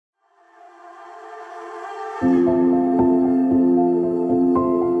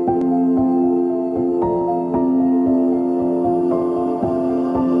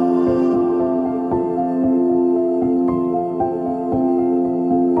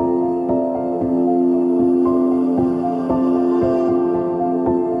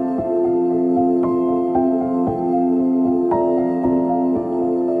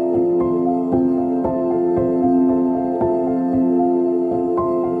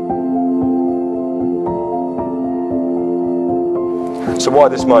So why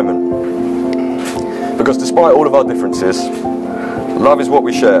this moment? Because despite all of our differences, love is what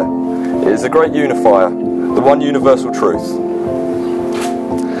we share. It is the great unifier, the one universal truth.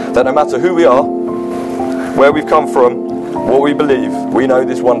 That no matter who we are, where we've come from, what we believe, we know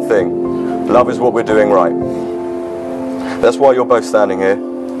this one thing. Love is what we're doing right. That's why you're both standing here.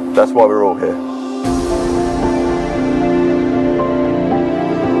 That's why we're all here.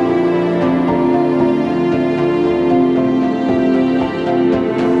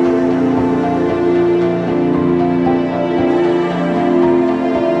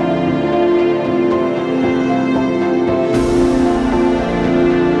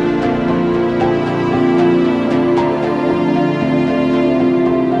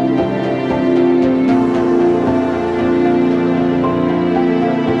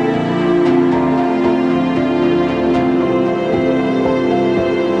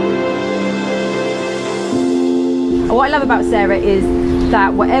 What I love about Sarah is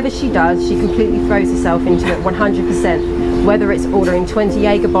that whatever she does, she completely throws herself into it 100%. Whether it's ordering 20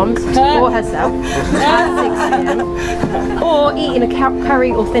 Jaeger bombs for herself at 6 PM or eating a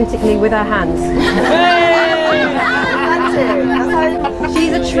curry authentically with her hands.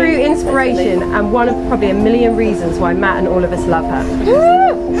 She's a true inspiration and one of probably a million reasons why Matt and all of us love her.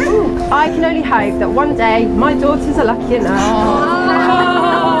 I can only hope that one day my daughters are lucky enough.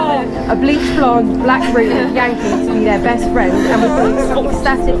 A bleached blonde, black rooted Yankee to be their best friend, and we'll be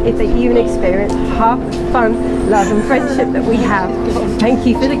ecstatic if they even experience half the fun, love and friendship that we have. Thank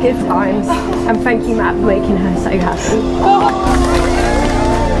you for the good times, and thank you Matt for making her so happy.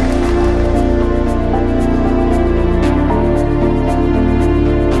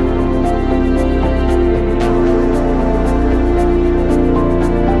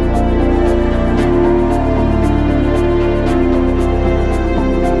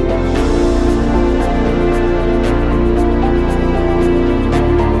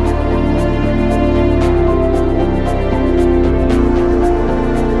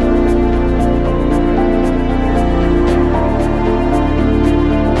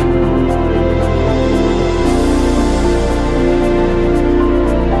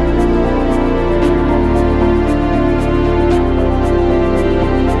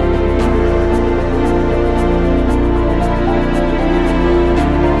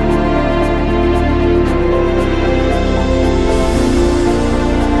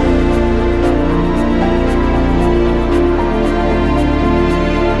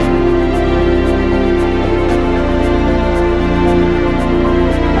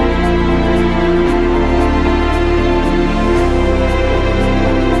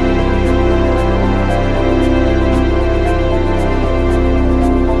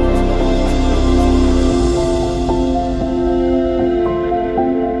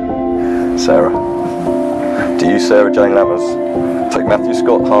 Sarah. Do you, Sarah Jane Lammers, take Matthew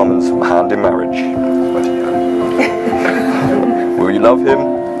Scott Harmon's hand in marriage? Will you love him,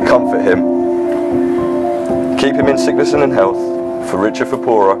 comfort him, keep him in sickness and in health, for richer, for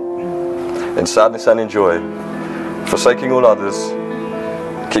poorer, in sadness and in joy, forsaking all others,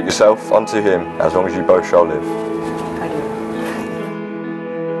 keep yourself unto him as long as you both shall live?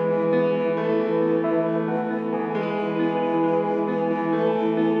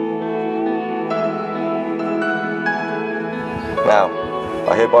 Now,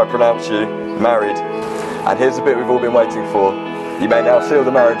 I hereby pronounce you married, and here's the bit we've all been waiting for. You may now seal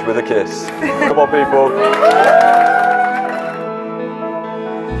the marriage with a kiss. Come on, people.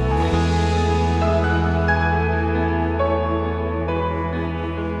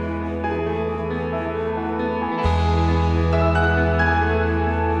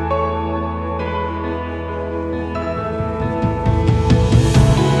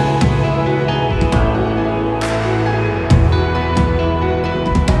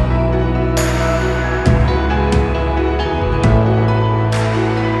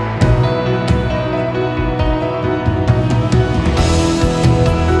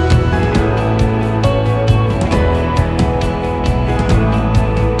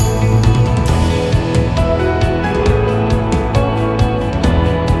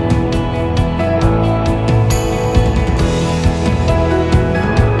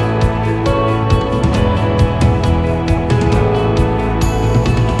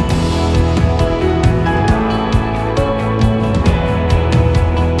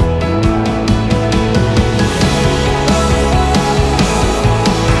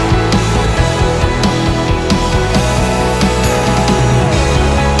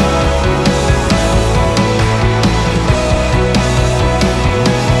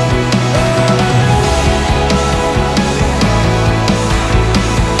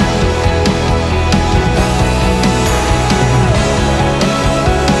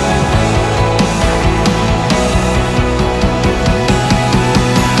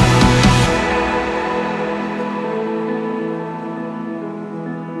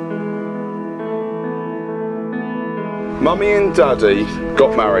 Mummy and Daddy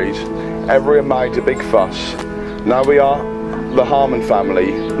got married. Everyone made a big fuss. Now we are the Harmon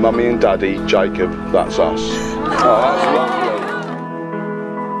family. Mummy and Daddy, Jacob, that's us. Oh, that's lovely.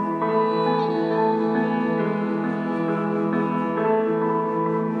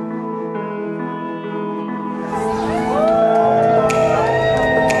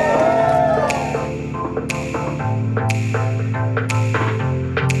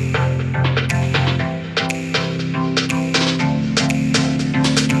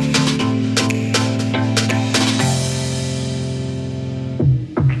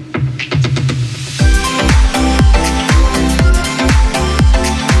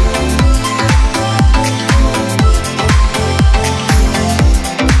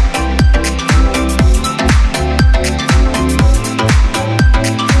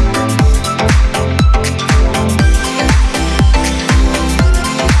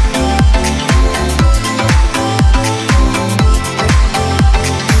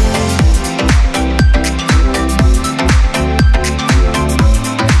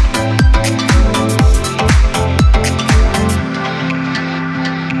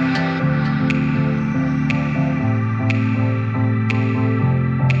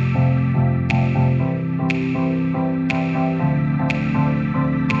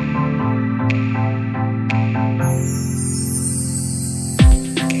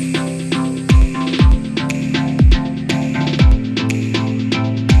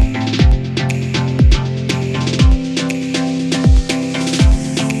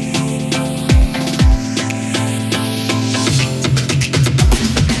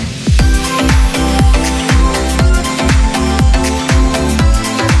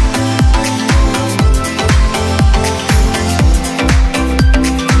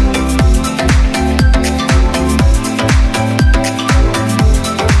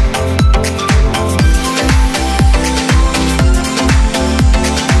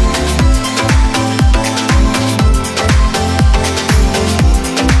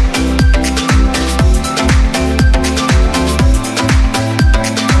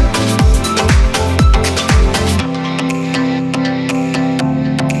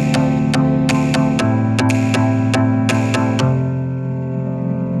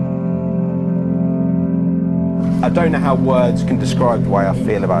 I don't know how words can describe the way I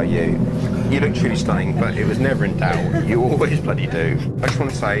feel about you. You look truly stunning, but it was never in doubt. You always bloody do. I just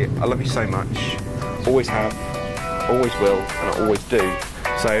want to say I love you so much. Always have, always will, and I always do.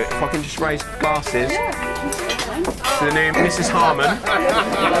 So if I can just raise glasses to the new Mrs. Harmon.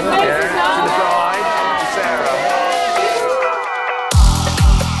 Yeah, to the bride.